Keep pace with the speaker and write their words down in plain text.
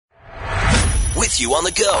with you on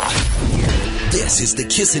the go. This is the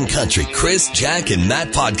Kissin' Country Chris, Jack, and Matt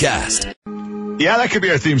podcast. Yeah, that could be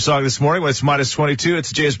our theme song this morning when it's minus 22. It's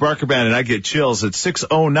the J.S. Barker Band, and I get chills at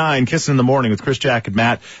 6:09, Kissing in the Morning with Chris, Jack, and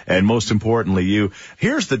Matt, and most importantly, you.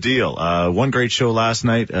 Here's the deal. One great show last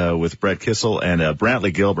night with Brett Kissel and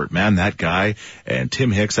Brantley Gilbert. Man, that guy and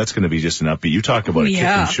Tim Hicks, that's going to be just an upbeat. You talk about a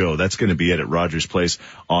kicking show. That's going to be it at Rogers Place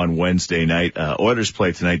on Wednesday night. Oilers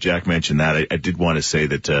play tonight. Jack mentioned that. I did want to say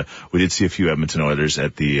that we did see a few Edmonton Oilers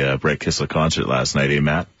at the Brett Kissel concert last night,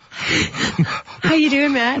 Matt? How you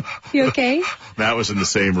doing, Matt? You okay? Matt was in the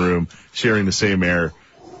same room, sharing the same air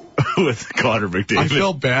with Connor McDavid. I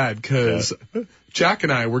felt bad because Jack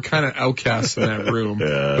and I were kind of outcasts in that room.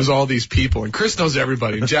 There's all these people, and Chris knows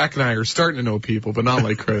everybody. And Jack and I are starting to know people, but not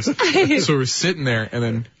like Chris. So we're sitting there, and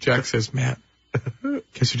then Jack says, Matt,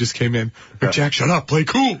 guess who just came in? Jack, shut up, play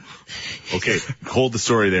cool. Okay, hold the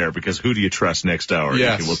story there, because who do you trust next hour?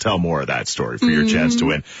 Yes. We'll tell more of that story for your chance to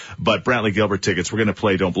win. But Brantley Gilbert tickets, we're going to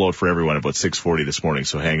play Don't Blow It for Everyone about 6:40 this morning,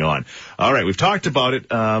 so hang on. All right, we've talked about it.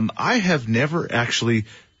 I have never actually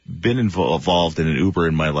been involved in an Uber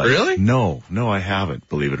in my life. Really? No, I haven't,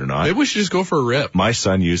 believe it or not. Maybe we should just go for a rip. My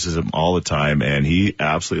son uses them all the time, and he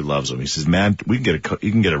absolutely loves them. He says, man, you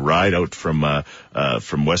can get a ride out from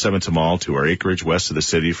West Edmonton Mall to our acreage west of the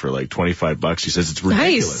city for like $25. He says it's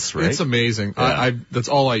ridiculous, right? It's amazing. Yeah. That's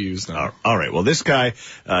all I use now. All right. Well, this guy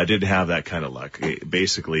didn't have that kind of luck.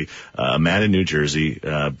 Basically, a man in New Jersey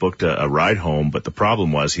booked a ride home, but the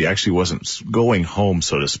problem was he actually wasn't going home,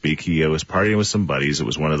 so to speak. He was partying with some buddies. It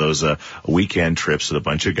was one of those weekend trips with a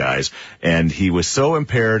bunch of guys, and he was so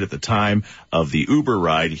impaired at the time of the Uber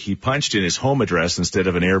ride, he punched in his home address instead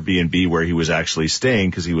of an Airbnb where he was actually staying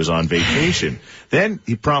because he was on vacation. Then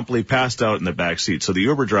he promptly passed out in the back seat. So the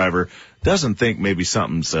Uber driver doesn't think maybe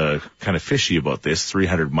something's kind of fishy about this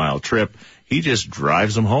 300-mile trip. He just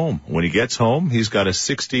drives him home. When he gets home, he's got a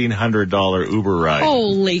 $1,600 Uber ride.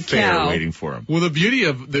 Holy fare cow. waiting for him. Well, the beauty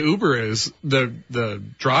of the Uber is the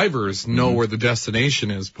drivers know where the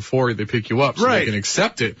destination is before they pick you up, so they can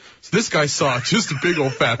accept it. So this guy saw just a big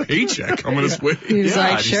old fat paycheck coming his way. He was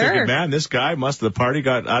like, He's sure. thinking, man, this guy the party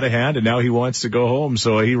got out of hand, and now he wants to go home.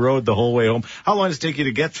 So he rode the whole way home. How long does it take you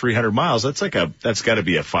to get 300 miles? That's got to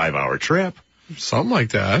be a 5-hour trip. Something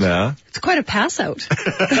like that. Yeah. It's quite a pass out.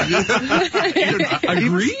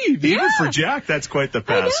 Agreed. Even for Jack, that's quite the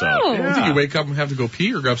pass out. know. I think you wake up and have to go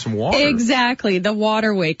pee or grab some water. Exactly. The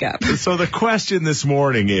water wake up. So the question this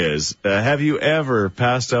morning is, have you ever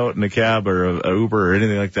passed out in a cab or a Uber or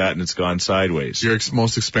anything like that and it's gone sideways? Your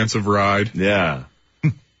most expensive ride. Yeah.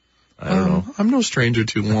 I don't know. I'm no stranger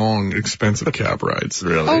to long, expensive cab rides.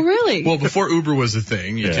 Really? Oh, really? Well, before Uber was a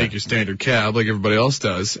thing, you take your standard cab like everybody else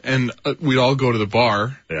does, and we'd all go to the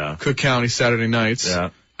bar. Yeah. Cook County Saturday nights. Yeah.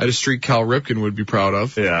 I had a street Cal Ripken would be proud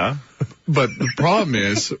of. Yeah. But the problem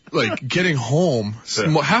is, like, getting home,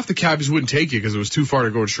 half the cabbies wouldn't take you because it was too far to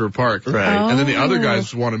go to Sherwood Park. Right. And then the other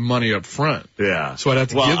guys wanted money up front. Yeah. So I'd have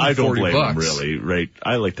to give them I don't $40. blame him, really. Right.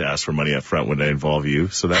 I like to ask for money up front when I involve you,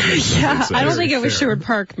 so that makes sense. Yeah, I don't Very think it was fair. Sherwood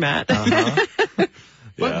Park, Matt. But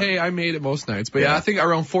hey, I made it most nights. But yeah, I think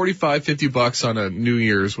around $45-50 on a New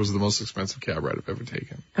Year's was the most expensive cab ride I've ever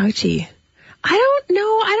taken. Oh, gee. I don't know.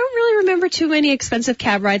 I don't really remember too many expensive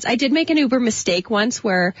cab rides. I did make an Uber mistake once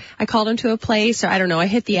where I called into a place, or I don't know, I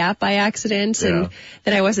hit the app by accident, and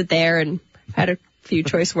then I wasn't there and had a few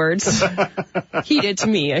choice words. He did to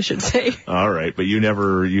me, I should say. All right. But you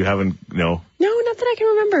haven't, no? No, not that I can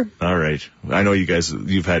remember. All right. I know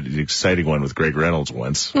you've had an exciting one with Greg Reynolds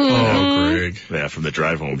once. Oh, Greg. Yeah, from the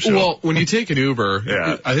drive home show. Well, when you take an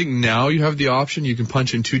Uber, I think now you have the option, you can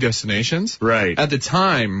punch in 2 destinations. Right. At the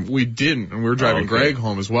time, we didn't, and we were driving Greg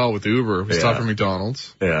home as well with the Uber. We stopped at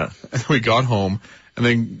McDonald's. Yeah. And we got home, and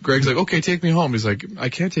then Greg's like, okay, take me home. He's like, I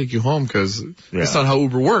can't take you home because that's not how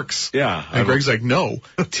Uber works. Yeah. And Greg's like, no,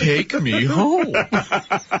 take me home.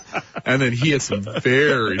 And then he had some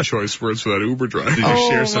very choice words for that Uber driver. Did you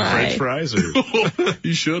share some French fries? Or?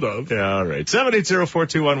 You should have. Yeah, all right.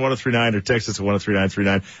 780-421-1039 or text us at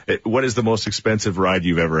 103939. What is the most expensive ride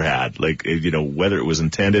you've ever had? Like, whether it was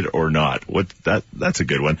intended or not. That's a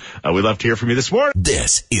good one. We'd love to hear from you this morning.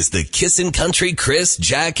 This is the Kissin' Country Chris,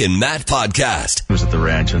 Jack, and Matt podcast. I was at the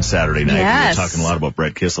ranch on Saturday night. Yes. We were talking a lot about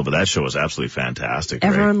Brett Kissel, but that show was absolutely fantastic.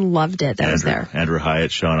 Everyone loved it that was there. Andrew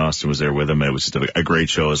Hyatt, Sean Austin was there with him. It was just a great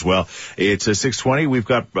show as well. It's 6:20. We've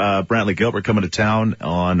got Brantley Gilbert coming to town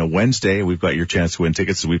on a Wednesday. We've got your chance to win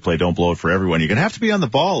tickets as we play Don't Blow It for Everyone. You're going to have to be on the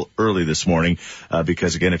ball early this morning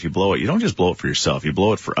because, again, if you blow it, you don't just blow it for yourself. You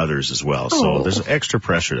blow it for others as well. So there's extra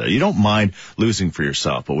pressure there. You don't mind losing for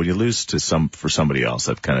yourself, but when you lose for somebody else,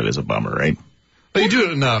 that kind of is a bummer, right? But you do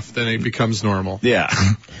it enough, then it becomes normal. Yeah.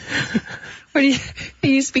 Are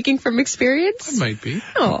you speaking from experience? It might be.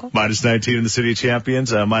 Oh. Minus 19 in the City of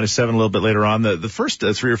Champions, minus 7 a little bit later on. The first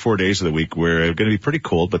 3 or 4 days of the week were going to be pretty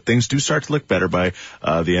cold, but things do start to look better by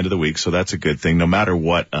the end of the week, so that's a good thing. No matter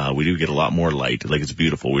what, we do get a lot more light. Like, it's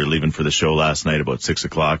beautiful. We were leaving for the show last night about 6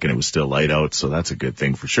 o'clock, and it was still light out, so that's a good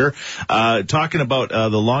thing for sure. Talking about the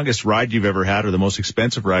longest ride you've ever had or the most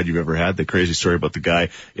expensive ride you've ever had, the crazy story about the guy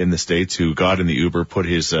in the States who got in the Uber, put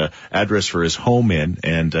his address for his home in,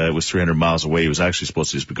 and it was 300 miles away. He was actually supposed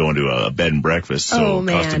to just be going to a bed and breakfast, so it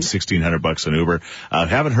cost him $1,600 on Uber.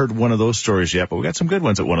 Haven't heard one of those stories yet, but we got some good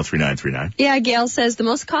ones at 103939. Yeah, Gail says the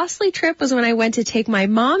most costly trip was when I went to take my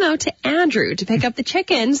mom out to Andrew to pick up the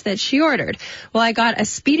chickens that she ordered. Well, I got a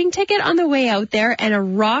speeding ticket on the way out there and a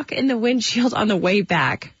rock in the windshield on the way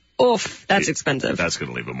back. Oof, that's expensive. That's going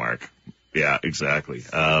to leave a mark. Yeah, exactly.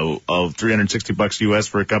 Of $360 US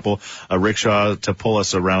for a couple, a rickshaw to pull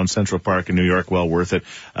us around Central Park in New York. Well worth it.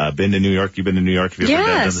 Been to New York? You've been to New York? Have you ever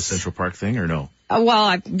done the Central Park thing or no? Well,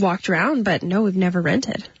 I've walked around, but no, we've never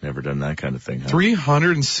rented. Never done that kind of thing, huh?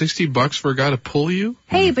 $360 for a guy to pull you?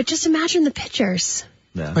 Hey, but just imagine the pictures.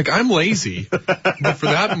 Yeah. Like, I'm lazy, but for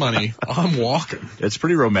that money, I'm walking. It's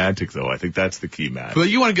pretty romantic, though. I think that's the key, Matt. But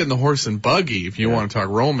you want to get in the horse and buggy if you want to talk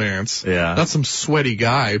romance. Yeah. Not some sweaty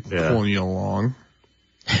guy pulling you along.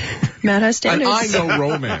 Matt has standards. And I know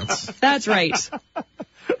romance. That's right.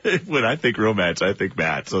 When I think romance, I think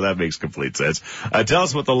Matt, so that makes complete sense. Tell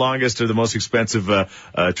us what the longest or the most expensive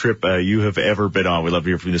trip you have ever been on. We'd love to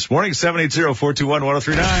hear from you this morning.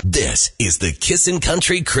 780-421-1039. This is the Kissin'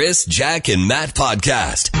 Country Chris, Jack, and Matt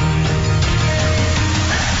podcast.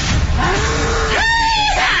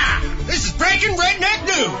 Yeah! This is breaking redneck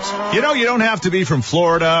news. You know, you don't have to be from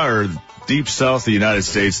Florida or deep south of the United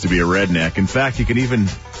States to be a redneck. In fact, you can even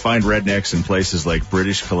find rednecks in places like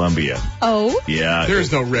British Columbia. Oh? Yeah.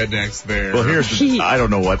 There's no rednecks there. Well, I don't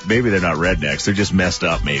know what, maybe they're not rednecks. They're just messed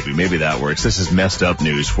up, maybe. Maybe that works. This is messed up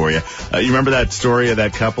news for you. You remember that story of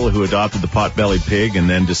that couple who adopted the pot-bellied pig and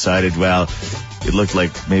then decided, well, it looked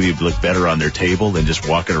like maybe it looked better on their table than just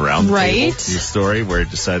walking around the table. The story where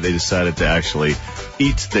they decided to actually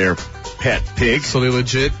eat their pet pig. So they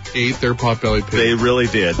legit ate their pot-bellied pig. They really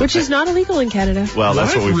did. Which is not illegal in Canada. Well,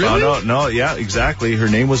 that's what we found out. No, yeah, exactly. Her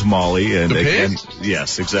name was Molly. And the pig?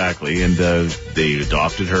 Yes, exactly. And they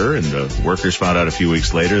adopted her, and the workers found out a few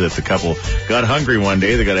weeks later that the couple got hungry one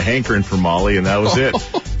day. They got a hankering for Molly, and that was it.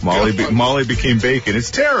 Molly became bacon.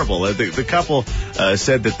 It's terrible. The couple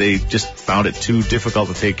said that they just found it too difficult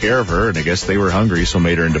to take care of her, and I guess they were hungry, so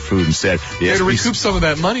made her into food instead. They had to recoup some of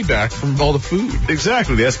that money back from all the food.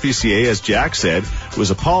 Exactly. The SPCA, as Jack said,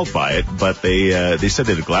 was appalled by it, but they said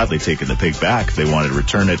they'd have gladly taken the pig back if they wanted to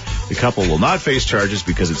return it. The couple will not face charges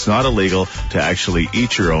because it's not illegal to actually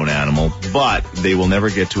eat your own animal, but they will never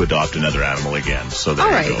get to adopt another animal again. So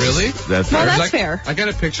there you go. Really? That's fair. That's fair. I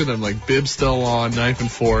got to picture them like bib still on, knife and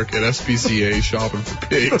fork at SPCA shopping for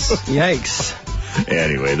pigs. Yikes.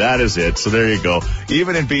 Anyway, that is it. So there you go.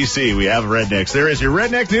 Even in BC, we have rednecks. There is your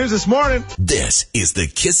redneck news this morning. This is the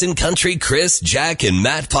Kissin' Country Chris, Jack, and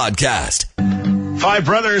Matt podcast. 5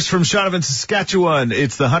 brothers from Shaunavon, Saskatchewan.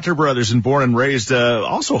 It's the Hunter brothers, and born and raised,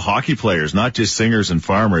 also hockey players, not just singers and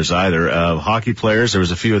farmers either. Hockey players. There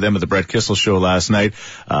was a few of them at the Brett Kissel show last night.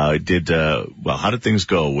 How did things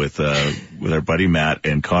go with our buddy Matt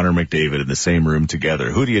and Connor McDavid in the same room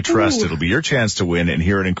together? Who do you trust? Ooh. It'll be your chance to win and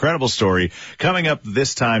hear an incredible story coming up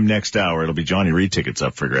this time next hour. It'll be Johnny Reed tickets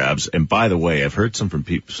up for grabs. And by the way, I've heard some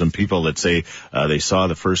people that say, they saw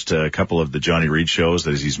the first couple of the Johnny Reed shows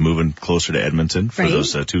as he's moving closer to Edmonton for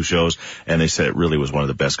those 2 shows, and they said it really was one of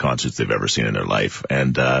the best concerts they've ever seen in their life.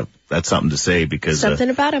 And that's something to say because something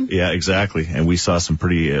about him. Yeah, exactly. And we saw some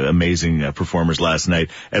pretty amazing performers last night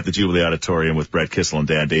at the Jubilee Auditorium with Brett Kissel and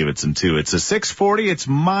Dan Davidson too. It's a 640. It's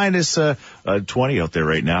minus 20 out there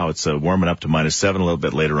right now. It's warming up to minus 7 a little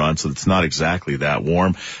bit later on, so it's not exactly that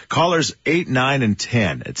warm. Callers 8, 9, and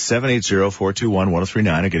 10 at 780-421-1039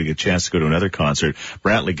 are going to get a chance to go to another concert.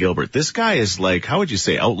 Brantley Gilbert. This guy is like, how would you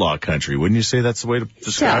say, outlaw country? Wouldn't you say that's the way to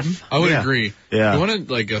describe him? I would agree. Yeah. You want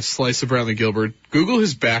to like a slice of Brantley Gilbert? Google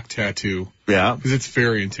his back tattoo. Yeah. Because it's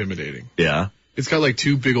very intimidating. Yeah. It's got like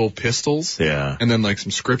 2 big old pistols. Yeah. And then like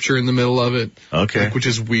some scripture in the middle of it. Okay. Like, which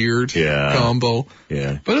is weird. Yeah. Combo.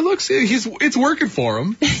 Yeah. But it looks, it's working for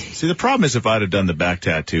him. See, the problem is if I'd have done the back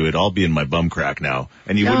tattoo, it'd all be in my bum crack now.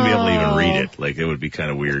 And you wouldn't be able to even read it. Like, it would be kind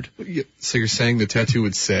of weird. So you're saying the tattoo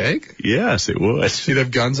would sag? Yes, it would. So you'd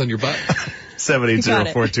have guns on your butt?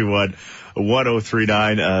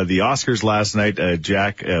 780-421-1039. The Oscars last night,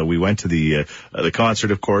 Jack, we went to the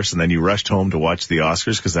concert, of course, and then you rushed home to watch the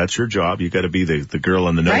Oscars because that's your job. You got to be the girl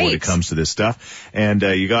in the know when it comes to this stuff. And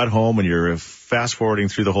you got home and you're fast forwarding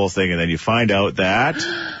through the whole thing, and then you find out that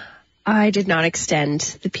I did not extend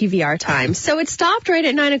the PVR time. So it stopped right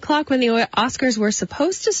at 9 o'clock when the Oscars were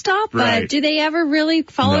supposed to stop. But do they ever really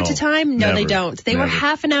follow to time? No, they don't. They were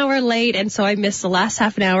half an hour late, and so I missed the last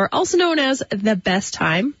half an hour, also known as the best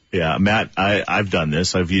time. Yeah, Matt, I've done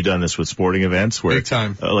this. Have you done this with sporting events where big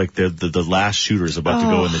time. Like the last shooter's about to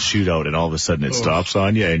go in the shootout and all of a sudden it stops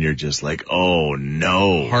on you and you're just like, oh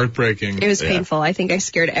no. Heartbreaking. It was painful. I think I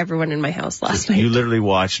scared evereverone in my house last night. You literally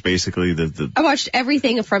watched basically I watched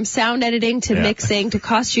everything from sound editing to mixing to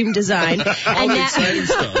costume design. All exciting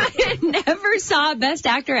stuff. I never saw Best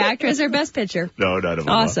Actor, Actress, or Best Picture. No, not of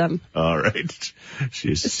them. Awesome. All right.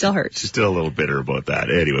 It still hurts. She's still a little bitter about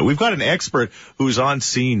that. Anyway, we've got an expert who's on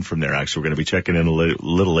scene from there. Actually, we're going to be checking in a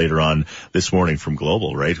little later on this morning from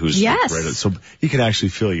Global, right? So he can actually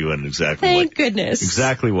fill you in Thank goodness.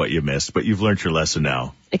 Exactly what you missed, but you've learned your lesson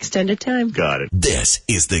now. Extended time. Got it. This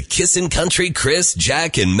is the Kissin' Country Chris,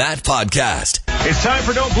 Jack, and Matt podcast. It's time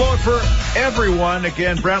for Don't Blow It for everyone.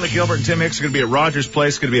 Again, Bradley Gilbert and Tim Hicks are going to be at Rogers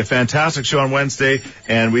Place. It's going to be a fantastic show on Wednesday.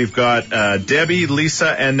 And we've got Debbie, Lisa,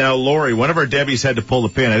 and now Lori. One of our Debbies had to pull the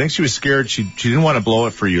pin. I think she was scared. She didn't want to blow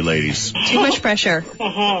it for you ladies. Too much pressure.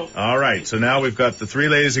 All right. So now we've got the three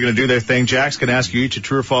ladies are going to do their thing. Jack's going to ask you each a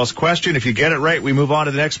true or false question. If you get it right, we move on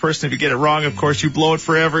to the next person. If you get it wrong, of course, you blow it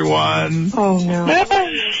for everyone. Oh, no.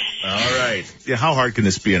 All right. Yeah, how hard can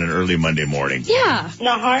this be on an early Monday morning? Yeah.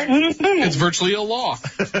 Not hard. It's virtually a law.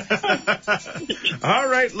 All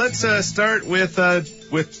right. Let's start with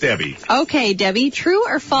Debbie. Okay, Debbie. True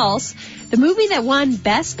or false? The movie that won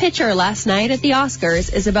Best Picture last night at the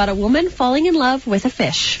Oscars is about a woman falling in love with a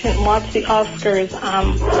fish. Didn't watch the Oscars.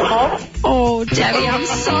 False? Oh, Debbie, I'm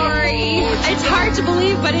sorry. It's hard to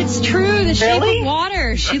believe, but it's true. The Shape of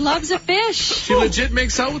Water. She loves a fish. She legit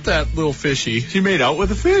makes out with that little fishy. She made out with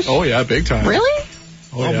a fish? Oh, yeah, big time. Really?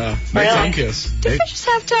 Oh, yeah. Big tongue kiss. Do fishes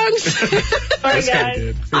have tongues? Sorry,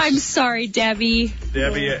 guys. I'm sorry, Debbie.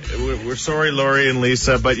 Debbie, we're sorry, Lori and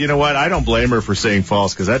Lisa, but you know what? I don't blame her for saying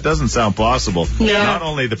false because that doesn't sound possible. No. Not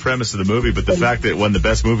only the premise of the movie, but the fact that it won the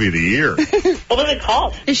best movie of the year. What was it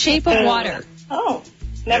called? The Shape of Water. Oh,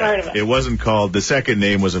 never heard of it. It wasn't called. The second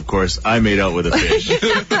name was, of course, I Made Out with a Fish.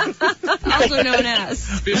 Also known as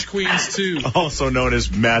Fish Queens 2. Also known as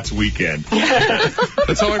Matt's Weekend.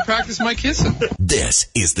 That's how I practice my kissing. This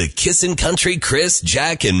is the Kissin' Country Chris,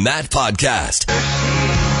 Jack, and Matt podcast.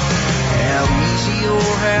 How easy or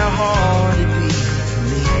how hard it be for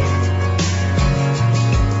me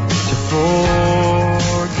to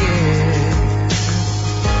forget.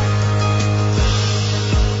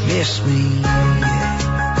 Miss me.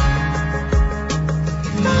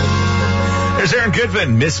 There's Aaron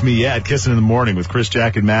Goodman. Miss Me Yet. Kissing in the Morning with Chris,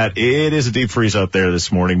 Jack, and Matt. It is a deep freeze out there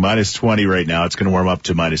this morning. Minus 20 right now. It's going to warm up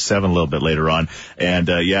to minus 7 a little bit later on. And,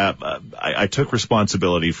 I took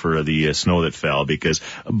responsibility for the snow that fell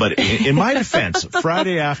but in my defense,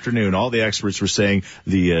 Friday afternoon, all the experts were saying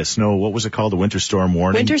the snow, what was it called? The winter storm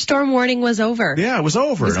warning? Winter storm warning was over. Yeah, it was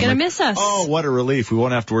over. It's going to miss us. Oh, what a relief. We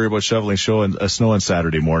won't have to worry about shoveling snow on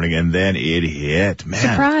Saturday morning. And then it hit. Man.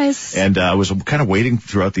 Surprise. And I was kind of waiting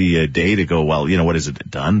throughout the day to go, well, you know, what is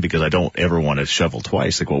it done? Because I don't ever want to shovel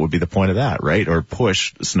twice. Like, what would be the point of that, right? Or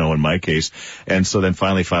push snow in my case. And so then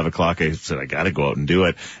finally 5 o'clock, I said, I got to go out and do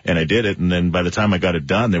it. And I did it. And then by the time I got it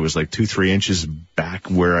done, there was like 2-3 inches back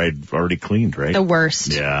where I'd already cleaned, right? The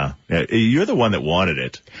worst. Yeah. You're the one that wanted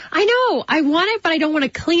it. I know. I want it, but I don't want to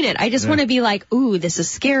clean it. I just want to be like, ooh, this is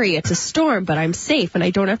scary. It's a storm, but I'm safe and I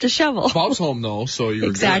don't have to shovel. Bob's home, though, so you're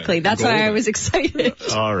Exactly. good. That's why I was excited.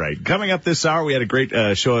 All right. Coming up this hour, we had a great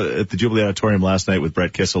show at the Jubilee Auditorium last night with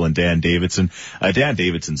Brett Kissel and Dan Davidson. Dan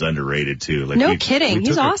Davidson's underrated, too. Like, no kidding.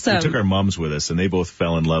 He's awesome. We took our mums with us, and they both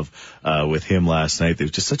fell in love with him last night. It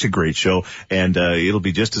was just such a great show, and it'll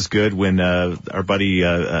be just as good when our buddy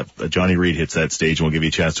Johnny Reed hits that stage, and we'll give you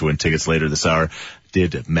a chance to win tickets later this hour.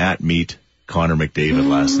 Did Matt meet Connor McDavid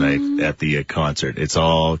last night at the concert? It's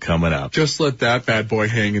all coming up. Just let that bad boy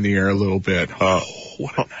hang in the air a little bit. Oh,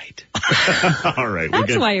 what a night. All right.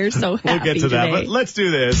 That's why you're so happy We'll get to that, today. but let's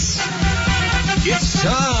do this. It's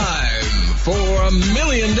time for $1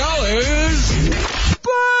 million,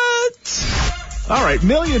 but All right, $1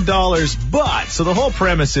 million, but. So the whole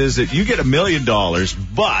premise is that you get $1 million,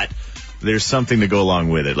 but there's something to go along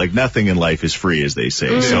with it. Like nothing in life is free, as they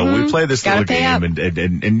say. So we play this little game,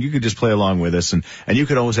 and you could just play along with us, and you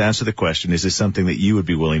could always answer the question: is this something that you would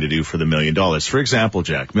be willing to do for the $1 million? For example,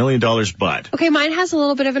 Jack, $1 million, but okay, mine has a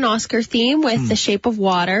little bit of an Oscar theme with The Shape of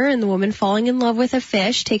Water and the woman falling in love with a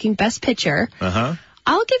fish, taking Best Picture.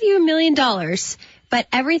 I'll give you $1 million, but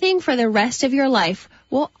everything for the rest of your life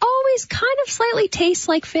will always kind of slightly taste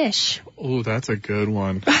like fish. Oh, that's a good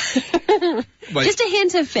one. Just a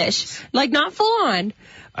hint of fish, like not full on.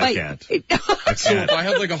 I can't. So if I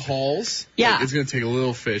have like a Halls, it's going to take a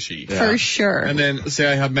little fishy. For sure. And then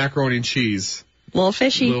say I have macaroni and cheese. Little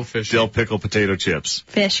fishy. Dill pickle potato chips.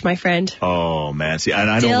 Fish, my friend. Oh man, see, and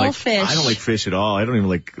I don't like fish. I don't like fish at all. I don't even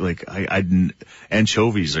like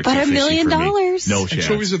anchovies are. But too $1 million. fishy for me. No chance.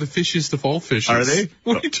 Anchovies are the fishiest of all fishes. Are they?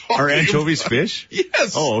 What are you talking Are anchovies about? fish?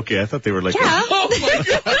 Yes. Oh, okay. I thought they were like. Yeah. Oh my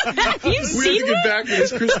God. Have you We have seen to get back to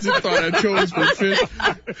this. Kristen thought anchovies were fish.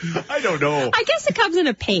 I don't know. I guess it comes in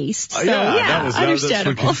a paste. So that was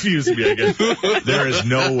understandable. what confused me. I guess there is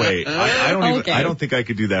no way. I don't think I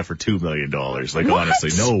could do that for $2 million. Like honestly,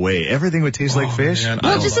 no way. Everything would taste like fish. Man,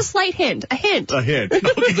 well, just a slight hint. A hint. A hint. Like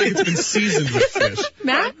it's been seasoned with fish.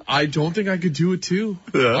 Matt? I don't think I could do it too.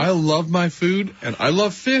 Yeah. I love my food and I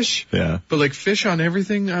love fish. Yeah. But like fish on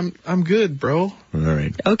everything, I'm good, bro. All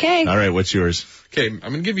right. Okay. All right. What's yours? Okay, I'm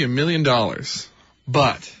gonna give you $1 million,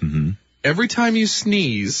 but every time you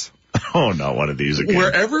sneeze, oh, not one of these again.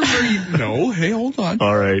 wherever you no, hey, hold on.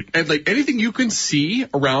 All right. And like anything you can see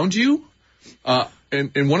around you,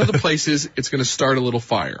 and in one of the places, it's gonna start a little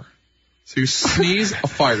fire. So you sneeze, a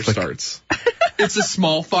fire starts. It's a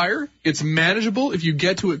small fire. It's manageable if you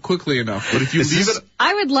get to it quickly enough. But if you leave it...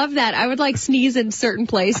 I would love that. I would like sneeze in certain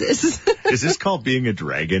places. Is this called being a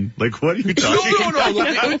dragon? Like, what are you talking about?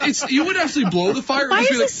 No. You would actually blow the fire. Why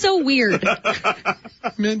is this so weird?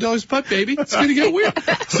 $1 million putt, baby. It's going to get weird.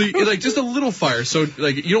 So, like, just a little fire. So,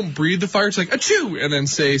 like, you don't breathe the fire. It's like, achoo! And then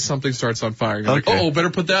say something starts on fire. You're like, better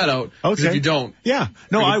put that out. Because if you don't... Yeah.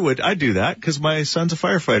 No, I'd do that because my son's a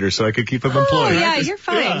firefighter, so I could keep him employed. Oh, yeah, you're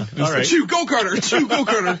fine. Yeah. All right. Achoo, go-karter! Achoo,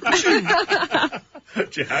 go-karter! Achoo!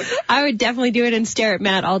 Jack? I would definitely do it and stare at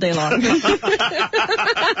Matt all day long.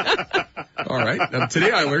 All right. Now,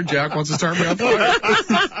 today I learned Jack wants to start me on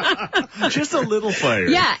fire. Just a little fire.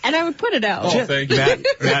 Yeah, and I would put it out. Oh, thank you.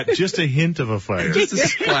 Matt, just a hint of a fire. Just a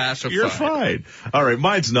splash of You're fire. fine. All right.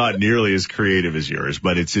 Mine's not nearly as creative as yours,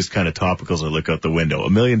 but it's just kind of topical as I look out the window.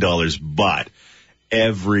 $1 million, but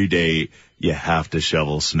every day you have to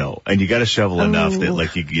shovel snow, and you got to shovel enough that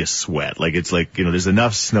like you sweat. Like it's like, there's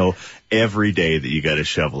enough snow every day that you got to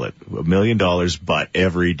shovel it. $1 million, but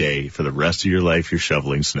every day for the rest of your life, you're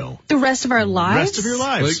shoveling snow. The rest of our lives? Rest of your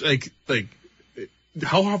lives. Like,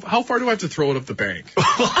 how far do I have to throw it up the bank?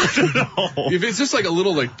 I don't know. If it's just like a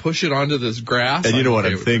little, like, push it onto this grass. And you know what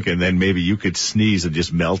I'm thinking? Then maybe you could sneeze and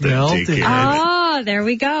just melt it and take care of it. Oh, there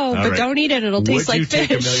we go. But don't eat it. It'll taste like fish. Would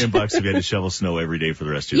you take $1 million if you had to shovel snow every day for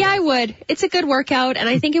the rest of your life? Yeah, I would. It's a good workout, and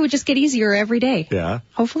I think it would just get easier every day. Yeah.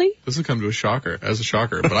 Hopefully. This will come to a shocker,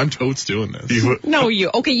 but I'm totes doing this.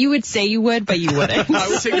 You would say you would, but you wouldn't. I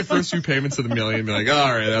would take the first few payments of $1 million and be like,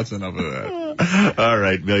 all right, that's enough of that. All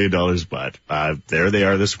right, $1 million, but there they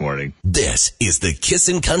are this morning. This is the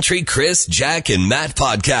Kissin' Country Chris, Jack, and Matt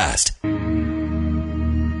podcast.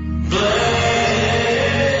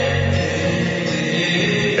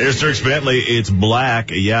 There's Dierks Bentley. It's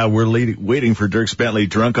Black. Yeah, we're waiting for Dierks Bentley,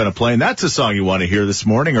 Drunk on a Plane. That's a song you want to hear this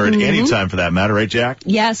morning or at any time for that matter, right, Jack?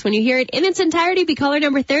 Yes, when you hear it in its entirety, be caller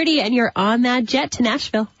number 30 and you're on that jet to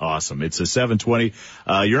Nashville. Awesome. It's a 7:20.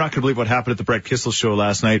 You're not going to believe what happened at the Brett Kissel show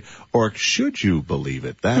last night, or should you believe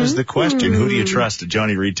it? That is the question. Who do you trust?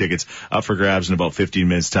 Johnny Reed tickets up for grabs in about 15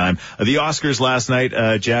 minutes time. The Oscars last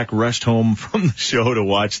night, Jack rushed home from the show to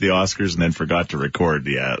watch the Oscars and then forgot to record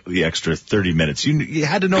the extra 30 minutes. You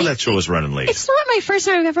had to know that show was running late. It's not my first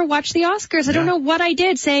time I've ever watched the Oscars. I don't know what I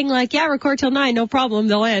did saying like, record till 9, no problem.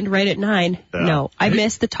 They'll end right at 9. No, I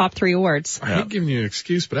missed the top 3 awards. I hate giving you an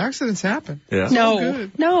excuse, but accidents happen. Yeah.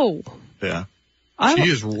 No. Yeah. She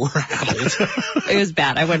is rattled. It was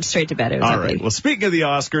bad. I went straight to bed. It was ugly. Right. Well, speaking of the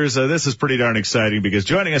Oscars, this is pretty darn exciting because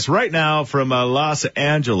joining us right now from Los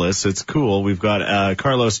Angeles, it's cool. We've got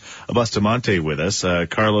Carlos Bustamante with us.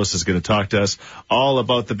 Carlos is going to talk to us all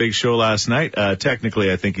about the big show last night.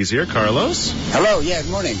 Technically, I think he's here. Carlos? Hello. Yeah,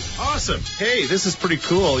 good morning. Awesome. Hey, this is pretty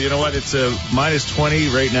cool. You know what? It's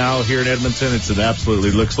 -20 right now here in Edmonton. It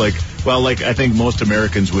absolutely looks like well, like I think most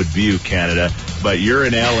Americans would view Canada. But you're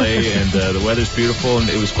in L.A. and the weather's beautiful, and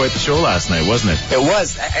it was quite the show last night, wasn't it? It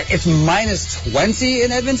was. It's minus 20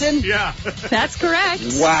 in Edmonton? Yeah. That's correct.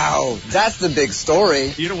 Wow. That's the big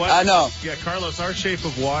story. You know what? I know. Yeah, Carlos, our shape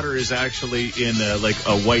of water is actually in like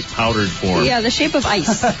a white powdered form. Yeah, the shape of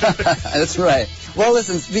ice. That's right. Well,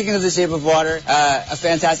 listen, speaking of The Shape of Water, a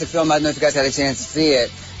fantastic film. I don't know if you guys had a chance to see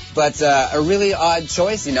it, but a really odd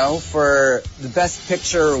choice, for the Best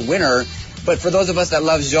Picture winner. But for those of us that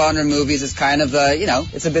love genre movies, it's kind of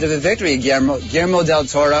it's a bit of a victory. Guillermo del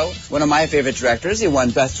Toro, one of my favorite directors, he won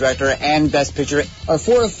Best Director and Best Picture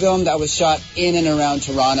for a film that was shot in and around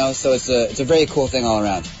Toronto. So it's a very cool thing all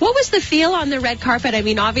around. What was the feel on the red carpet? I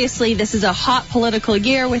mean, obviously this is a hot political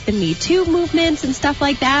year with the Me Too movements and stuff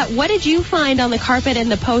like that. What did you find on the carpet in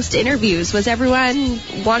the post interviews? Was everyone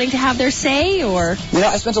wanting to have their say, or?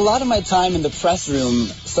 I spent a lot of my time in the press room.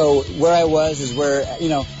 So where I was is where,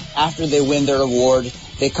 after they win their award,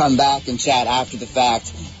 they come back and chat after the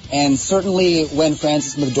fact. And certainly when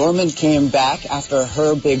Frances McDormand came back after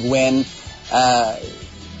her big win,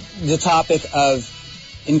 the topic of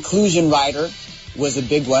inclusion rider was a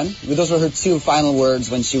big one. Those were her two final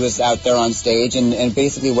words when she was out there on stage. And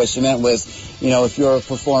basically what she meant was, if you're a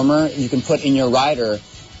performer, you can put in your rider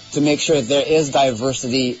to make sure that there is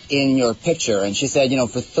diversity in your picture. And she said,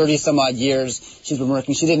 for 30 some odd years she's been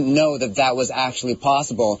working, she didn't know that was actually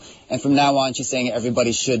possible. And from now on, she's saying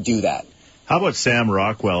everybody should do that. How about Sam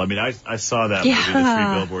Rockwell? I mean, I saw that movie, the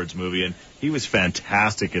Three Billboards movie, and he was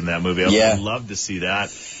fantastic in that movie. I would love to see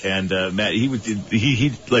that. And Matt, he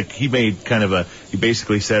made kind of he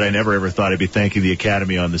basically said, I never ever thought I'd be thanking the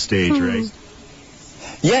Academy on the stage, right?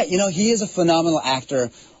 Yeah, he is a phenomenal actor.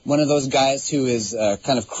 One of those guys who is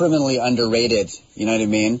kind of criminally underrated, you know what I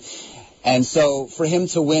mean? And so for him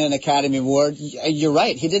to win an Academy Award, you're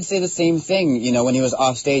right. He did say the same thing, when he was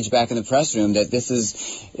off stage back in the press room, that this is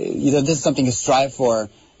something to strive for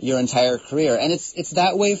your entire career. And it's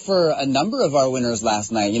that way for a number of our winners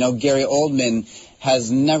last night. Gary Oldman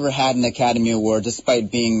has never had an Academy Award despite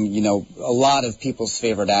being, a lot of people's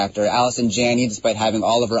favorite actor. Allison Janney, despite having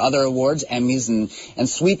all of her other awards, Emmys, and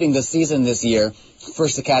sweeping the season this year.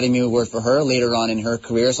 First Academy Award for her later on in her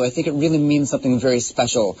career. So I think it really means something very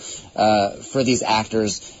special for these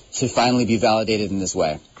actors to finally be validated in this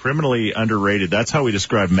way. Criminally underrated. That's how we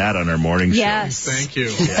describe Matt on our morning show. Yes. Thank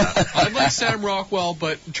you. Yeah. I like Sam Rockwell,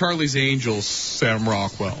 but Charlie's Angels, Sam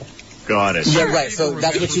Rockwell. Got it. Yeah, right. So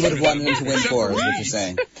that's what you would have wanted him to win for, is what you're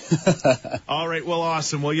saying. All right. Well,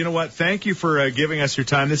 awesome. Well, you know what? Thank you for giving us your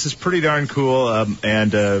time. This is pretty darn cool.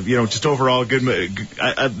 And just overall good.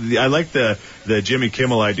 I like the Jimmy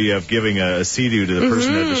Kimmel idea of giving a Sea-Doo to the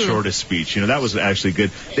person who had the shortest speech. That was actually good.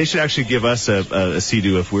 They should actually give us a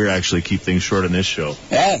Sea-Doo if we actually keep things short on this show.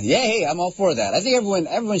 Yeah. Hey, I'm all for that. I think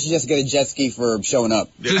everyone should just get a jet ski for showing up.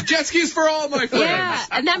 Just jet skis for all, my friends. Yeah,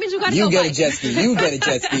 and that means we got to You get a jet ski. You get a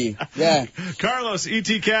jet ski. Yeah. Carlos, ET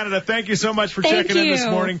Canada, thank you so much for checking in this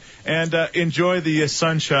morning. And enjoy the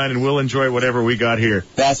sunshine, and we'll enjoy whatever we got here.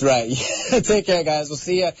 That's right. Take care, guys. We'll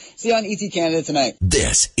see you on ET Canada tonight.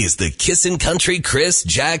 This is the Kissin' Country Chris,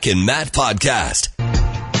 Jack, and Matt podcast.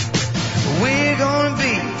 We're gonna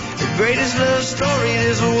be the greatest love story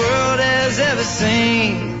this world has ever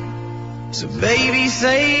seen. So baby,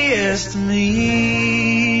 say yes to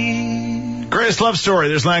me. Greatest love story.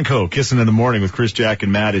 There's Lanco, Kissing in the Morning with Chris, Jack,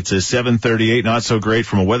 and Matt. It's a 7:38. Not so great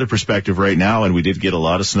from a weather perspective right now, and we did get a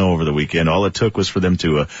lot of snow over the weekend. All it took was for them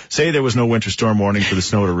to say there was no winter storm warning for the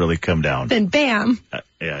snow to really come down. Then bam.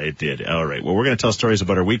 Yeah, it did. All right. Well, we're going to tell stories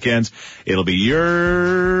about our weekends. It'll be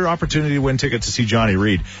your opportunity to win tickets to see Johnny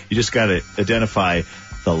Reed. You just got to identify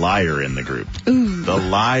the liar in the group. Ooh. The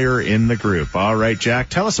liar in the group. All right, Jack,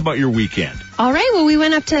 tell us about your weekend. All right. Well, we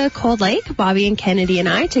went up to Cold Lake, Bobby and Kennedy and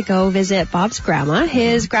I, to go visit Bob's grandma.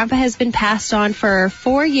 His grandpa has been passed on for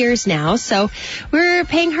 4 years now. So we're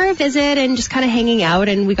paying her a visit and just kind of hanging out.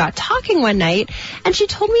 And we got talking one night, and she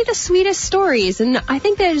told me the sweetest stories. And I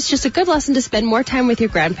think that it's just a good lesson to spend more time with your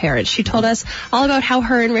grandparents. She told us all about how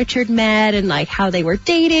her and Richard met and like how they were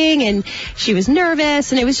dating, and she was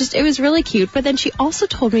nervous, and it was really cute. But then she also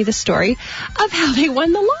told me the story of how they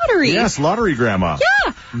won the lottery. Yes, lottery grandma.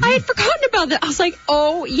 Yeah, I had forgotten about that. I was like,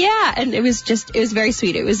 oh yeah, and it was very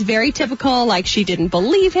sweet. It was very typical. Like, she didn't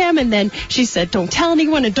believe him, and then she said, "Don't tell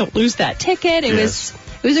anyone and don't lose that ticket." It was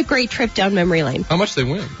a great trip down memory lane. How much they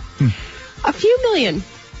win? A few million.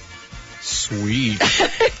 Sweet.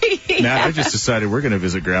 Matt, I just decided we're going to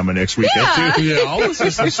visit Grandma next weekend, Yeah. too. Yeah, I'll listen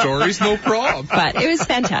to some stories, no problem. But it was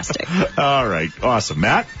fantastic. All right. Awesome.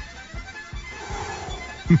 Matt?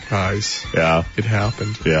 Guys, Yeah. it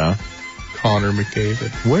happened. Yeah. Connor McDavid.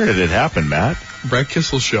 Where did it happen, Matt? Brett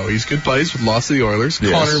Kissel show. He's good buddies with lots of the Oilers.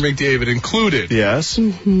 Yes. Connor McDavid included. Yes.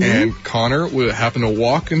 And Connor happened to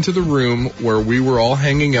walk into the room where we were all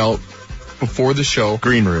hanging out before the show.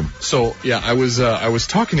 Green room. So, yeah, I was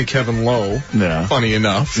talking to Kevin Lowe. Yeah. Funny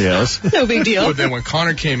enough. Yes. No big deal. But then when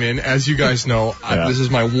Connor came in, as you guys know, this is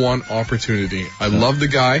my one opportunity. I love the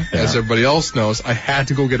guy. As everybody else knows, I had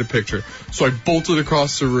to go get a picture. So I bolted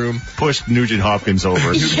across the room. Pushed Nugent Hopkins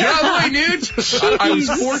over. Get out of the way,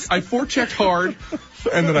 Nuge! I forechecked hard.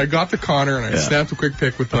 And then I got to Connor and I snapped a quick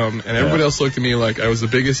pic with him, and everybody else looked at me like I was the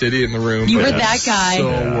biggest idiot in the room. You but were that guy.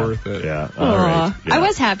 So worth it. Yeah. All right. Yeah. I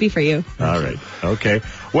was happy for you. All right. Okay.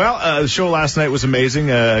 Well, the show last night was amazing.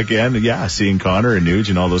 Again, seeing Connor and Nuge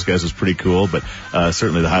and all those guys was pretty cool. But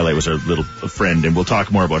certainly the highlight was our little friend, and we'll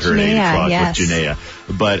talk more about her at 8 o'clock with Janaea.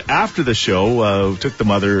 But after the show, took the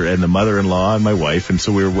mother and the mother-in-law and my wife, and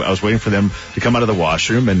so I was waiting for them to come out of the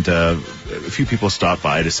washroom, and a few people stopped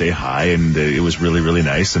by to say hi, and it was really, really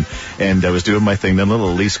nice. And I was doing my thing. Then little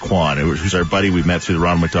Elise Kwan, who's our buddy we met through the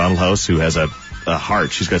Ronald McDonald House, who has a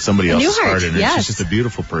heart. She's got somebody else's heart in her. Yes. She's just a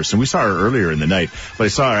beautiful person. We saw her earlier in the night, but I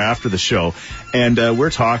saw her after the show, and we're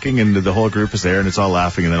talking, and the whole group is there, and it's all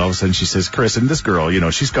laughing, and then all of a sudden she says, Chris, and this girl,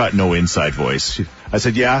 she's got no inside voice. I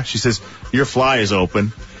said, yeah. She says, your fly is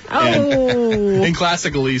open. Oh. In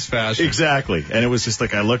classic Elise fashion. Exactly. And it was just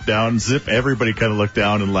like I looked down, zip, everybody kind of looked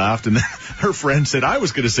down and laughed, and her friend said I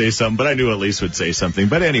was going to say something, but I knew Elise would say something.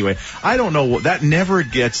 But anyway, I don't know. That never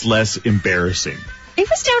gets less embarrassing. It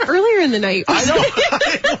was down earlier in the night. I know.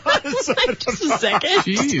 Just a second.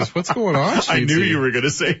 Jeez, what's going on, Sheetsy? I knew you were going to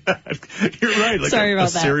say that. You're right. Like Sorry about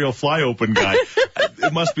a that. serial fly open guy.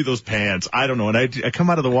 It must be those pants. I don't know. And I come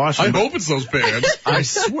out of the washroom. I hope it's those pants. I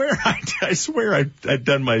swear I've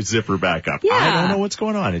done my zipper back up. Yeah. I don't know what's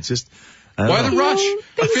going on. It's just. Why the rush?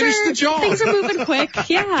 I finished the job. Things are moving quick.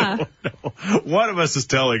 Yeah. One of us is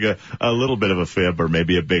telling a little bit of a fib, or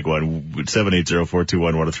maybe a big one.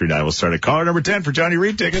 780-421-1039. We'll start at caller number 10 for Johnny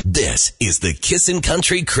Reed tickets. This is the Kissin'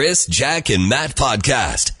 Country Chris, Jack, and Matt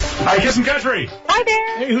podcast. Hi, Kissin' Country. Hi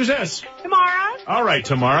there. Hey, who's this? Tamara. All right,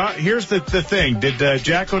 Tamara. Here's the thing. Did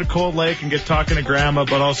Jack go to Cold Lake and get talking to Grandma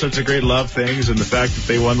about all sorts of great love things and the fact that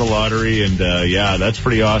they won the lottery? And, that's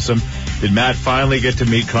pretty awesome. Did Matt finally get to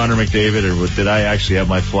meet Connor McDavid, or did I actually have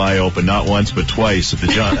my fly open not once but twice at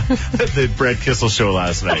the Brett Kissel show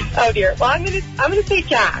last night? Oh dear. Well, I'm gonna say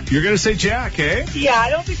Jack. You're gonna say Jack, eh? Yeah,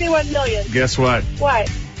 I don't think they won millions. Guess what?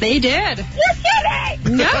 What? They did. You're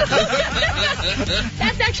kidding. No.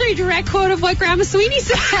 That's actually a direct quote of what Grandma Sweeney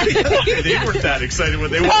said. They weren't that excited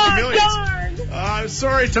when they won the millions. Darn. I'm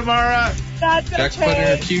sorry, Tamara. That's Jack's putting her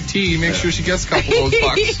in okay. a QT. Make sure she gets a couple of those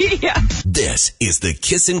bucks. Yeah. This is the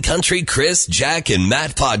Kissin' Country Chris, Jack, and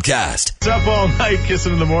Matt podcast. It's up all night,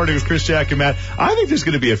 Kissing in the Morning with Chris, Jack, and Matt. I think there's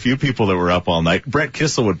going to be a few people that were up all night. Brett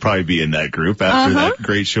Kissel would probably be in that group after that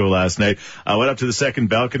great show last night. I went up to the second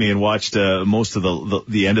balcony and watched most of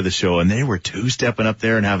the end of the show, and they were two-stepping up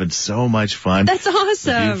there and having so much fun. That's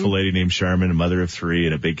awesome. A beautiful lady named Charmin, a mother of 3,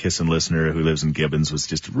 and a big Kissin' listener who lives in Gibbons was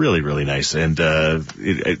just really, really nice. And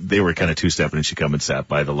they were kind of two-stepping, and she come and sat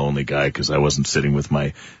by the lonely guy because I wasn't sitting with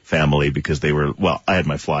my family because they were, I had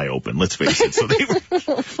my fly open, let's face it. So they were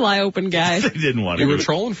Fly open guy. they didn't want to. You were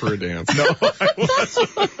trolling for a dance. No, I wasn't.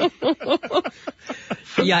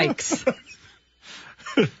 Yikes.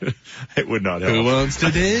 It would not help. Who wants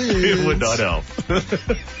to dance? It would not help.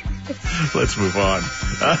 Let's move on.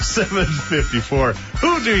 7:54.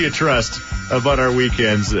 Who do you trust about our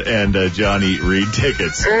weekends and Johnny Reed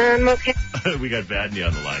tickets? Okay. We got Vadney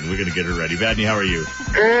on the line. We're going to get her ready. Vadney, how are you?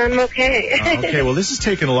 Okay. Okay, well, this is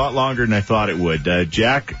taking a lot longer than I thought it would.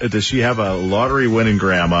 Jack, does she have a lottery-winning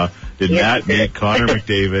grandma? Did Matt meet Connor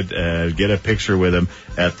McDavid, get a picture with him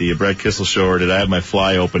at the Brett Kissel show, or did I have my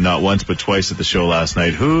fly open not once but twice at the show last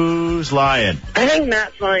night? Who's lying? I think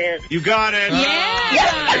Matt's lying. You got it.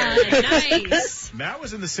 Yeah. Nice. Matt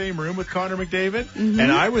was in the same room with Connor McDavid,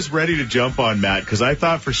 and I was ready to jump on Matt because I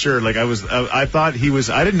thought for sure, I thought he was,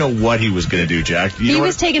 I didn't know what he was going to do, Jack. He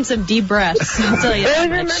was taking some deep breaths. I'll tell you that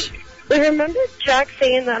much. I remember Jack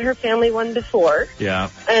saying that her family won before. Yeah.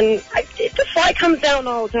 And the fly comes down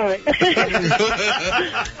all the time.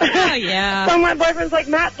 Oh, yeah. So my boyfriend's like,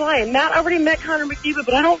 Matt's lying. Matt already met Connor McDavid,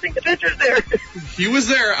 but I don't think the picture's there. He was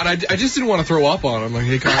there, and I just didn't want to throw up on him. Like,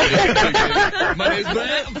 hey, Connor, my name's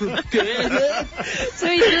Matt. So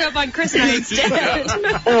he threw up on Chris and I instead.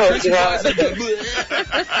 Oh,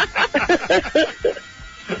 God.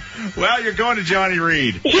 Well, you're going to Johnny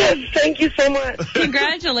Reed. Yes, thank you so much.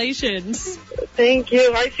 Congratulations. Thank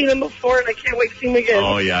you. I've seen him before, and I can't wait to see him again.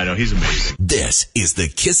 Oh, yeah, I know. He's amazing. This is the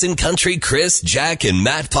Kissin' Country Chris, Jack, and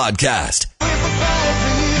Matt podcast.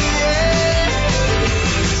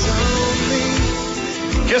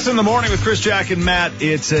 Kiss in the Morning with Chris, Jack, and Matt.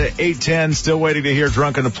 It's 8:10. Still waiting to hear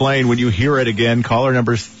Drunk on the Plane. When you hear it again, caller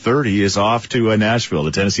number 30 is off to Nashville,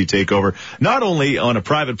 the Tennessee Takeover. Not only on a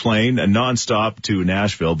private plane, nonstop to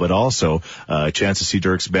Nashville, but also a chance to see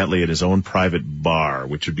Dierks Bentley at his own private bar,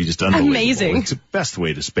 which would be just unbelievable. Amazing. It's the best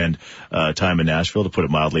way to spend time in Nashville, to put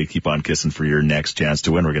it mildly. Keep on kissing for your next chance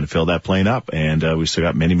to win. We're going to fill that plane up, and we've still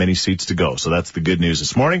got many, many seats to go. So that's the good news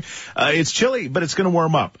this morning. It's chilly, but it's going to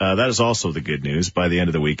warm up. That is also the good news. By the end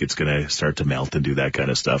of the week, it's going to start to melt and do that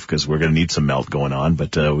kind of stuff, because we're going to need some melt going on.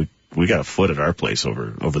 But we got a foot at our place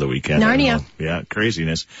over the weekend. Narnia. Yeah,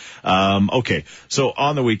 craziness. Okay, so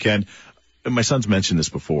on the weekend, my son's mentioned this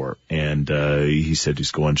before, and he said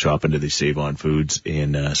he's going shopping to the Save On Foods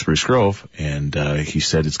in Spruce Grove, and he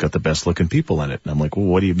said it's got the best looking people in it. And I'm like, well,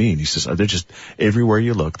 what do you mean? He says, they're just everywhere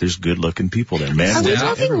you look, there's good looking people there. Man, are we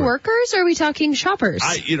talking everywhere. Workers, or are we talking shoppers?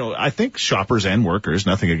 I think shoppers and workers.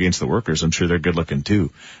 Nothing against the workers. I'm sure they're good looking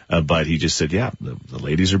too. But he just said, yeah, the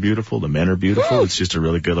ladies are beautiful, the men are beautiful. It's just a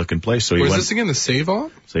really good looking place. So he Where's went, this again? The Save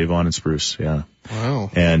On? Save On in Spruce, yeah. Wow.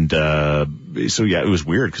 And so yeah, it was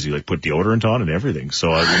weird because he like put deodorant on and everything.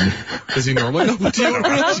 So I mean, does he normally not put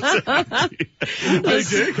deodorant on? A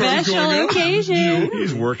special occasion.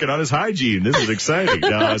 He's working on his hygiene. This is exciting.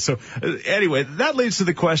 Anyway, that leads to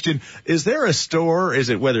the question: is there a store? Is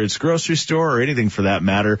it, whether it's grocery store or anything for that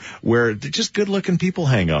matter, where just good-looking people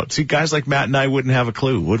hang out? See, guys like Matt and I wouldn't have a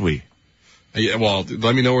clue, would we? Yeah. Well,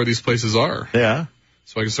 let me know where these places are. Yeah.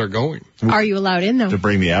 So I can start going. Are you allowed in, though? To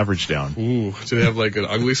bring the average down. Ooh, do they have like an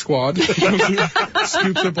ugly squad?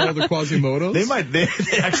 Scoops up all the Quasimodos? They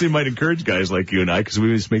actually might encourage guys like you and I, because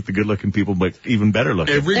we just make the good-looking people but even better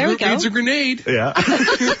looking. Every group needs a grenade. Yeah.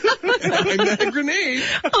 I'm that grenade.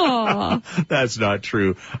 Aww. That's not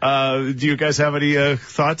true. Do you guys have any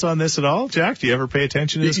thoughts on this at all? Jack, do you ever pay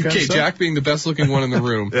attention to this kind of stuff? Jack being the best-looking one in the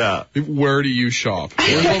room. Yeah. Where do you shop?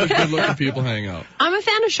 Where do all the good-looking people hang out? I'm a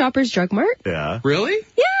fan of Shoppers Drug Mart. Yeah. Really?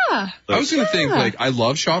 Yeah. I was going to think, like, I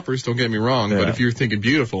love Shoppers, don't get me wrong, but if you're thinking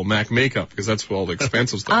beautiful, Mac Makeup, because that's what all the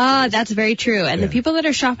expensive stuff is. That's very true. And the people that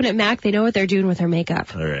are shopping at Mac, they know what they're doing with their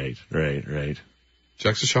makeup. All right.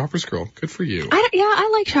 Jack's a Shoppers girl. Good for you. I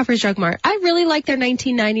like Shoppers Drug Mart. I really like their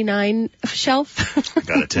 $19.99 shelf.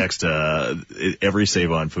 Got a text, every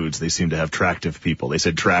Save On Foods, they seem to have tractive people. They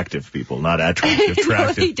said tractive people, not attractive,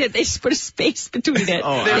 tractive. No, they did. They just put a space between it.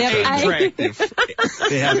 Oh, they have attractive.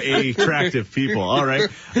 They have attractive people. All right.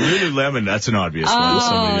 Lululemon, that's an obvious one.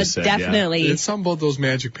 Somebody just said, definitely. Yeah. It's something about those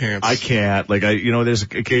magic pants. I can't. Like, there's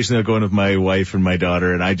occasionally I'll go in with my wife and my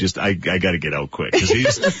daughter, and I got to get out quick.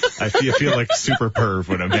 Because I feel like super perv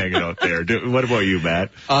when I'm hanging out there. What about you,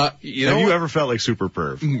 Matt? Have you ever felt like super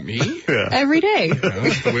perv? Me? Yeah. Every day. Yeah,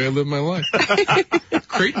 that's the way I live my life.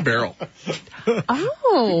 Crate and Barrel.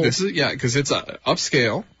 Oh. This is, because it's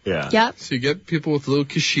upscale. Yeah. Yep. So you get people with a little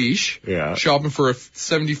cashish. Yeah. Shopping for a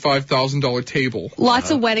 $75,000 table. Lots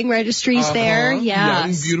of wedding registries there. Yeah.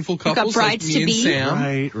 Young, beautiful couples got brides like me to be.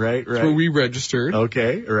 and Sam. Right. That's where we registered.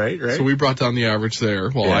 Okay, right. So we brought down the average there.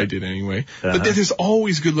 Well, I did anyway. But there's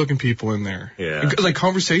always good-looking people in there. Yeah. Like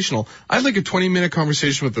conversational. I had like a 20-minute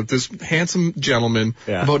conversation with this handsome gentleman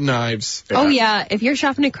about knives. Oh, yeah. If you're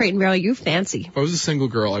shopping at Crate and Barrel, you fancy. If I was a single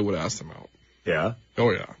girl, I would ask them out. Yeah? Oh,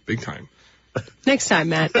 yeah. Big time. Next time,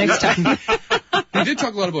 Matt. Next time. We did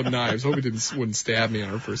talk a lot about knives. Hope he wouldn't stab me on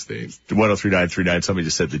our first date. 103939, somebody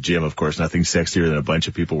just said the gym, of course, nothing sexier than a bunch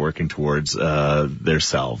of people working towards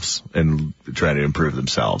themselves and trying to improve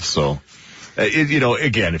themselves. So,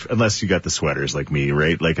 again, unless you got the sweaters like me,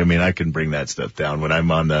 right? Like, I mean, I can bring that stuff down when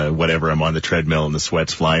I'm on I'm on the treadmill and the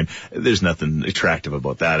sweat's flying. There's nothing attractive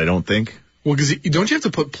about that, I don't think. Well, because don't you have to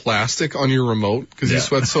put plastic on your remote because you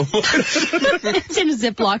sweat so much? It's in a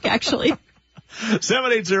Ziploc, actually.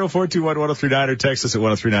 780-421-1039 or text us at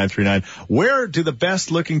 103939. Where do the best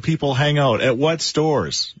looking people hang out? At what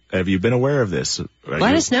stores? Have you been aware of this?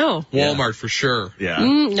 Let us know. Walmart for sure. Yeah.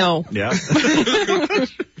 No. Yeah.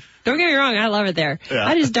 Don't get me wrong, I love it there. Yeah.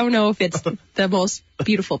 I just don't know if it's the most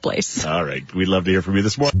beautiful place. All right. We'd love to hear from you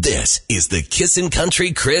this morning. This is the Kissin'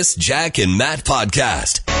 Country Chris, Jack, and Matt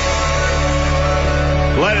podcast.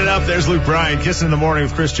 Light it up. There's Luke Bryan. Kissing in the Morning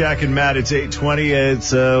with Chris, Jack, and Matt. It's 8:20.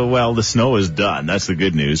 It's, the snow is done. That's the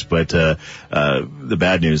good news. But, the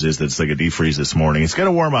bad news is that it's like a deep freeze this morning. It's going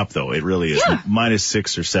to warm up, though. It really is. Yeah.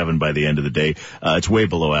 -6 or 7 by the end of the day. It's way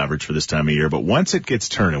below average for this time of year. But once it gets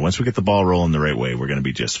turning, once we get the ball rolling the right way, we're going to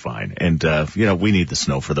be just fine. And, we need the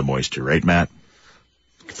snow for the moisture, right, Matt?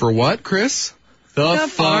 For what, Chris? The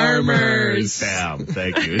farmers. Bam.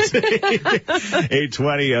 Thank you. It's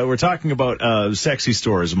 8:20. We're talking about sexy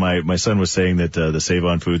stores. My son was saying that the Save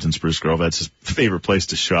On Foods in Spruce Grove, that's his favorite place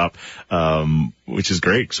to shop, which is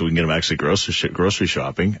great. So we can get him actually grocery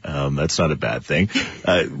shopping. That's not a bad thing.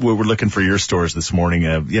 We're looking for your stores this morning.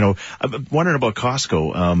 I'm wondering about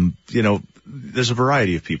Costco. There's a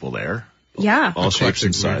variety of people there. Yeah. All shapes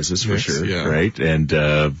and sizes for sure. Yeah. Right. And,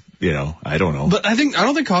 I don't know. But I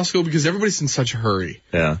don't think Costco, because everybody's in such a hurry.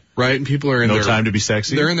 Yeah. Right? And people are in no time to be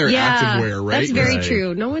sexy. They're in their activewear, right? That's very Right.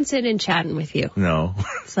 true. No one's sitting and chatting with you. No.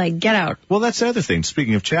 It's like, get out. Well, that's the other thing.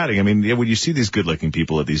 Speaking of chatting, I mean, when you see these good-looking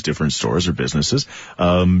people at these different stores or businesses,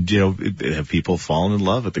 have people fallen in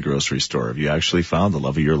love at the grocery store? Have you actually found the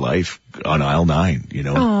love of your life on aisle 9,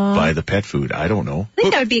 by the pet food? I don't know. I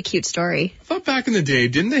think that would be a cute story. I thought back in the day,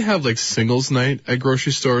 didn't they have like singles night at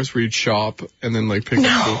grocery stores where you'd shop and then like pick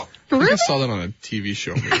up food? I think I saw that on a TV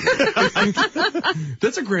show. Maybe.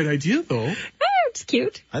 That's a great idea, though. It's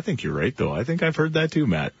cute. I think you're right, though. I think I've heard that too,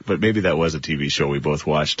 Matt. But maybe that was a TV show we both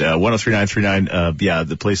watched. 103939,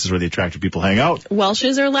 the places where the attractive people hang out.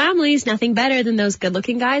 Welsh's or Lamleys, nothing better than those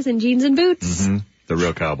good-looking guys in jeans and boots. Mm-hmm. The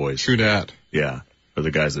real cowboys. True that. Yeah. Or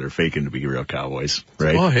the guys that are faking to be real cowboys,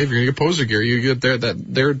 right? Oh, hey, if you're going to get poser gear, you get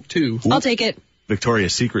there too. I'll take it.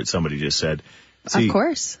 Victoria's Secret, somebody just said. See, of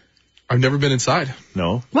course. I've never been inside.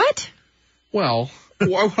 No? What? Well,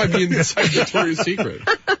 why would I be inside Victoria's Secret?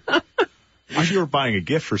 You were buying a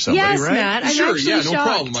gift for somebody, yes, right? Matt. I'm Sure, actually no shocked.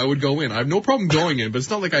 problem. I would go in. I have no problem going in, but it's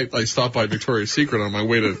not like I stopped by Victoria's Secret on my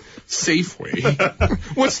way to Safeway.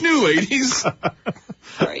 What's new, ladies?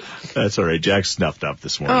 Sorry. That's all right. Jack snuffed up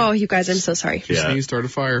this morning. Oh, you guys, I'm so sorry. Yeah. Sneeze, start a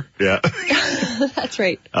fire. Yeah. That's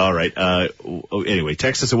right. All right. Anyway,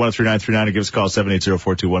 text us at 103939 or give us a call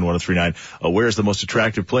 780-421-1039. Where's the most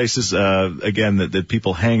attractive places, again, that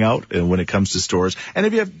people hang out when it comes to stores?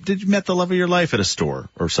 And did you met the love of your life at a store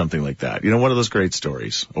or something like that? One of those great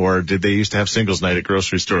stories. Or did they used to have singles night at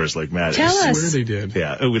grocery stores like Matt? Tell I us. swear they did.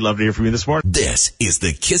 Yeah. We'd love to hear from you this morning. This is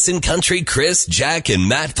the Kissin' Country Chris, Jack, and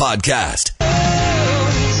Matt podcast.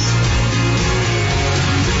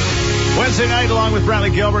 Wednesday night, along with Bradley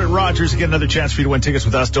Gilbert and Rogers, get another chance for you to win tickets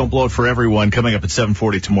with us. Don't blow it for everyone. Coming up at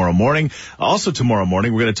 7:40 tomorrow morning. Also tomorrow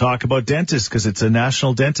morning, we're going to talk about dentists because it's a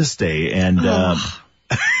National Dentist Day. And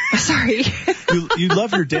Sorry. you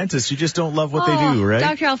love your dentist. You just don't love what they do, right?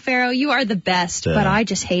 Dr. Alfaro, you are the best, but I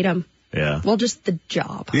just hate him. Yeah. Well, just the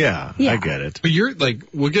job. Yeah, I get it. But you're like,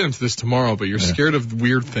 we'll get into this tomorrow, but you're scared of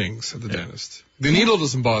weird things at the dentist. The needle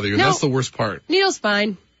doesn't bother you. No. That's the worst part. Needle's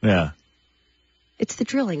fine. Yeah. It's the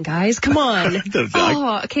drilling, guys. Come on.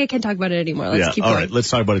 Okay, I can't talk about it anymore. Let's keep all going. right,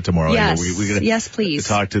 let's talk about it tomorrow. Yes. We're gonna Yes, please.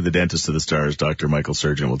 talk to the dentist of the stars, Dr. Michael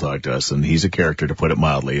Surgeon will talk to us, and he's a character, to put it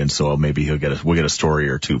mildly, and so maybe we'll get a story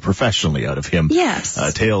or two professionally out of him.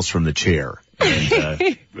 Yes. Tales from the chair.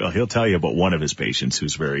 And, he'll tell you about one of his patients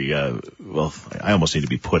who's very, I almost need to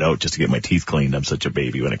be put out just to get my teeth cleaned. I'm such a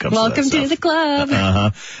baby when it comes Welcome to that to the club.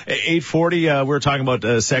 8:40, we're talking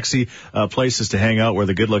about sexy places to hang out where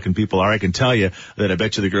the good-looking people are. I can tell you that I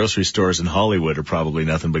bet you the grocery stores in Hollywood are probably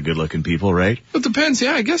nothing but good-looking people, right? It depends.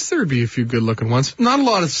 Yeah, I guess there'd be a few good-looking ones. Not a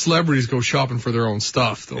lot of celebrities go shopping for their own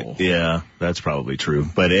stuff, though. Yeah, that's probably true.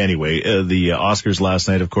 But anyway, the Oscars last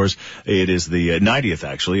night, of course, it is the 90th,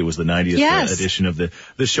 actually. It was the 90th edition of the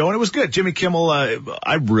show, and it was good. Jimmy Kimmel,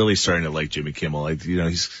 I'm really starting to like Jimmy Kimmel.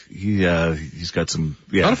 He's got some,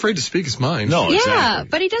 Not afraid to speak his mind. No, Yeah, exactly.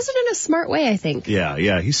 but he does it in a smart way, I think.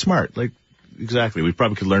 Yeah, he's smart. Exactly. We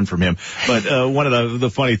probably could learn from him. But one of the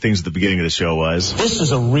funny things at the beginning of the show was, this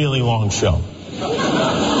is a really long show.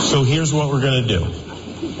 So here's what we're going to do.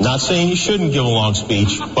 Not saying you shouldn't give a long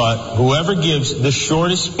speech, but whoever gives the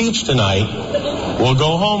shortest speech tonight will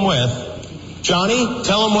go home with, Johnny,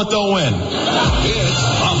 tell them what they'll win. It's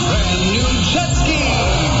a brand new jet ski.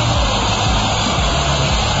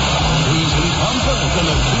 Cruise in comfort in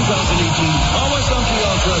the 2018 Kawasaki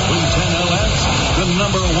Ultra 310 LX, the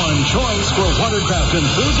 #1 choice for watercraft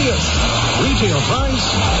enthusiasts. Retail price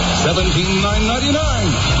 $17,999.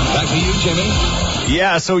 Back to you, Jimmy.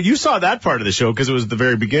 yeah, so you saw that part of the show because it was at the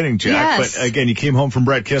very beginning, Jack. Yes. But again, you came home from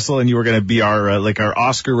Brett Kissel and you were going to be our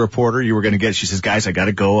Oscar reporter. You were going to she says, guys, I got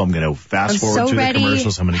to go. I'm going to fast forward through the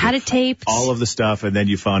commercials. I'm going to had it taped. all of the stuff. And then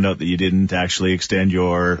you found out that you didn't actually extend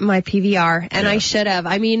my PVR, and I should have.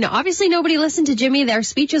 I mean, obviously nobody listened to Jimmy. Their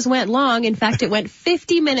speeches went long. In fact, it went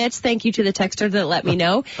 50 minutes. Thank you to the texter that let me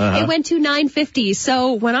know. It went to 9:50.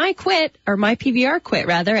 So when I quit, or my PVR quit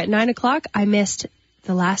rather, at 9 o'clock, I missed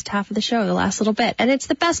the last half of the show, the last little bit. And it's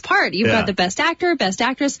the best part. You've got the best actor, best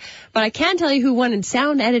actress, but I can't tell you who won in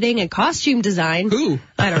sound editing and costume design. Who?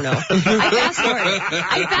 I don't know.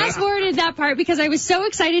 I fast-forwarded that part because I was so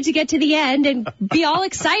excited to get to the end and be all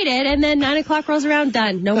excited, and then 9 o'clock rolls around,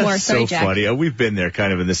 done. No more. Sorry, so Jack. Funny. We've been there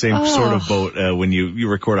kind of in the same sort of boat when you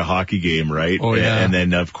record a hockey game, right? Oh, yeah. And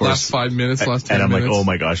then, of course... Last 5 minutes, last 10 minutes. And I'm like, oh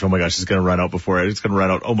my gosh, it's going to run out before it's going to run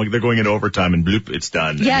out. Oh my, they're going into overtime and bloop, it's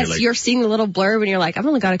done. Yes, you're seeing the little blurb and you're like, I've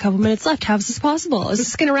only got a couple minutes left. How is this possible? Is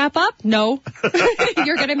this going to wrap up? No.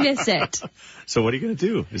 You're going to miss it. So what are you going to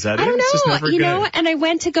do? Is that I don't know. It's just never you good. know, and I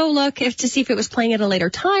went to go look to see if it was playing at a later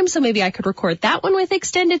time, so maybe I could record that one with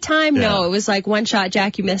extended time. Yeah. No, it was like one shot,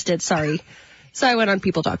 Jack, you missed it. Sorry. So I went on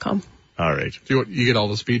people.com. All right. You get all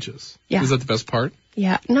the speeches. Yeah. Is that the best part?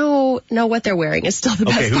 Yeah. No, what they're wearing is still the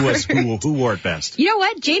best part. Who wore it best? You know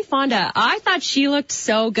what? Jane Fonda. I thought she looked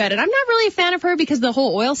so good. And I'm not really a fan of her because of the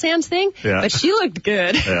whole oil sands thing. Yeah. But she looked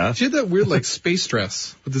good. Yeah. She had that weird, like, space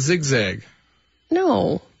dress with the zigzag.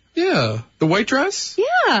 No. Yeah. The white dress?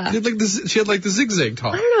 Yeah. She had like the zigzag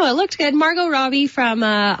top. I don't know. It looked good. Margot Robbie from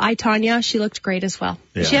I, Tonya, she looked great as well.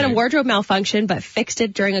 Yeah. She had a wardrobe malfunction, but fixed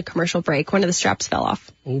it during a commercial break. One of the straps fell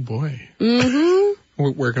off. Oh, boy. Mm-hmm.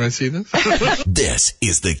 Where can I see this? This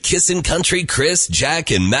is the Kissin' Country Chris,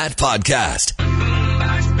 Jack, and Matt podcast.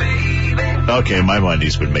 Okay, my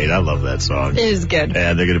Monday's been made. I love that song. It is good.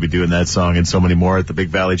 And they're going to be doing that song and so many more at the Big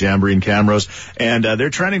Valley Jamboree in Camrose. And they're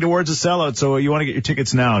trending towards a sellout, so you want to get your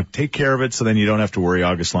tickets now. Take care of it so then you don't have to worry.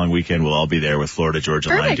 August long weekend, we'll all be there with Florida Georgia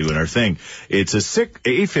Line doing our thing. It's a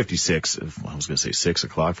 8:56. I was going to say 6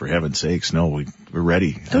 o'clock, for heaven's sakes. No, we're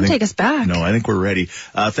ready. Don't take us back. No, I think we're ready.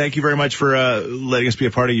 Thank you very much for letting us be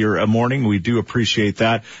a part of your morning. We do appreciate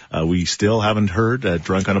that. We still haven't heard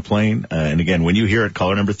Drunk on a Plane. And again, when you hear it,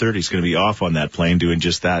 caller number 30 is going to be off on that plane doing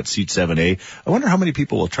just that, seat 7A. I wonder how many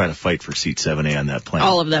people will try to fight for seat 7A on that plane.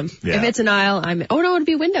 All of them. Yeah. If it's an aisle, it'd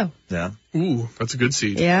be a window. Yeah. Ooh, that's a good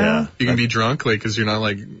seat. Yeah. You can be drunk, like, cause you're not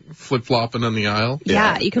like flip-flopping on the aisle.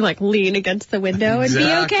 Yeah, you can like lean against the window and be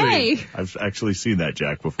okay. I've actually seen that,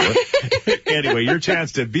 Jack, before. Anyway, your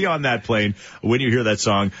chance to be on that plane when you hear that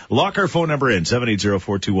song. Lock our phone number in,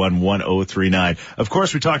 780-421-1039. Of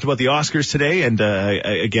course, we talked about the Oscars today, and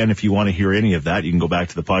again, if you want to hear any of that, you can go back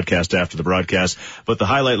to the podcast after the broadcast. But the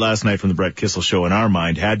highlight last night from the Brett Kissel Show in our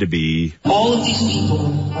mind had to be... All of these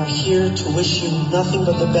people are here to wish you nothing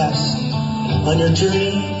but the best on your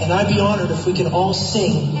journey, and I'd be honored if we could all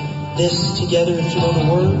sing this together if you know the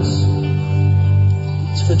words.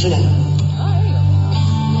 It's for Jeanette.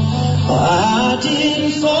 I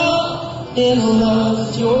didn't fall in love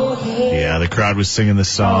with your head. Yeah, the crowd was singing the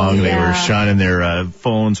song. They were shining their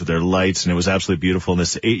phones with their lights, and it was absolutely beautiful. And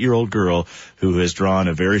this 8-year-old girl who has drawn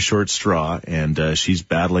a very short straw, and she's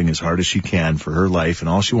battling as hard as she can for her life, and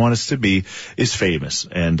all she wants to be is famous.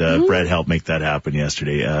 And Brett helped make that happen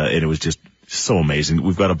yesterday, and it was just so amazing.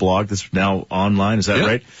 We've got a blog that's now online. Is that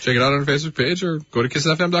right? Check it out on our Facebook page or go to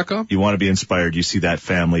kissfm.com. You want to be inspired. You see that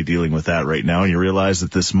family dealing with that right now, and you realize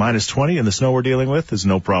that this -20 and the snow we're dealing with is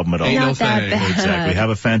no problem at all. Not that bad. Exactly. Have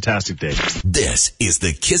a fantastic day. This is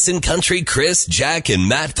the Kissin' Country Chris, Jack, and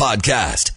Matt podcast.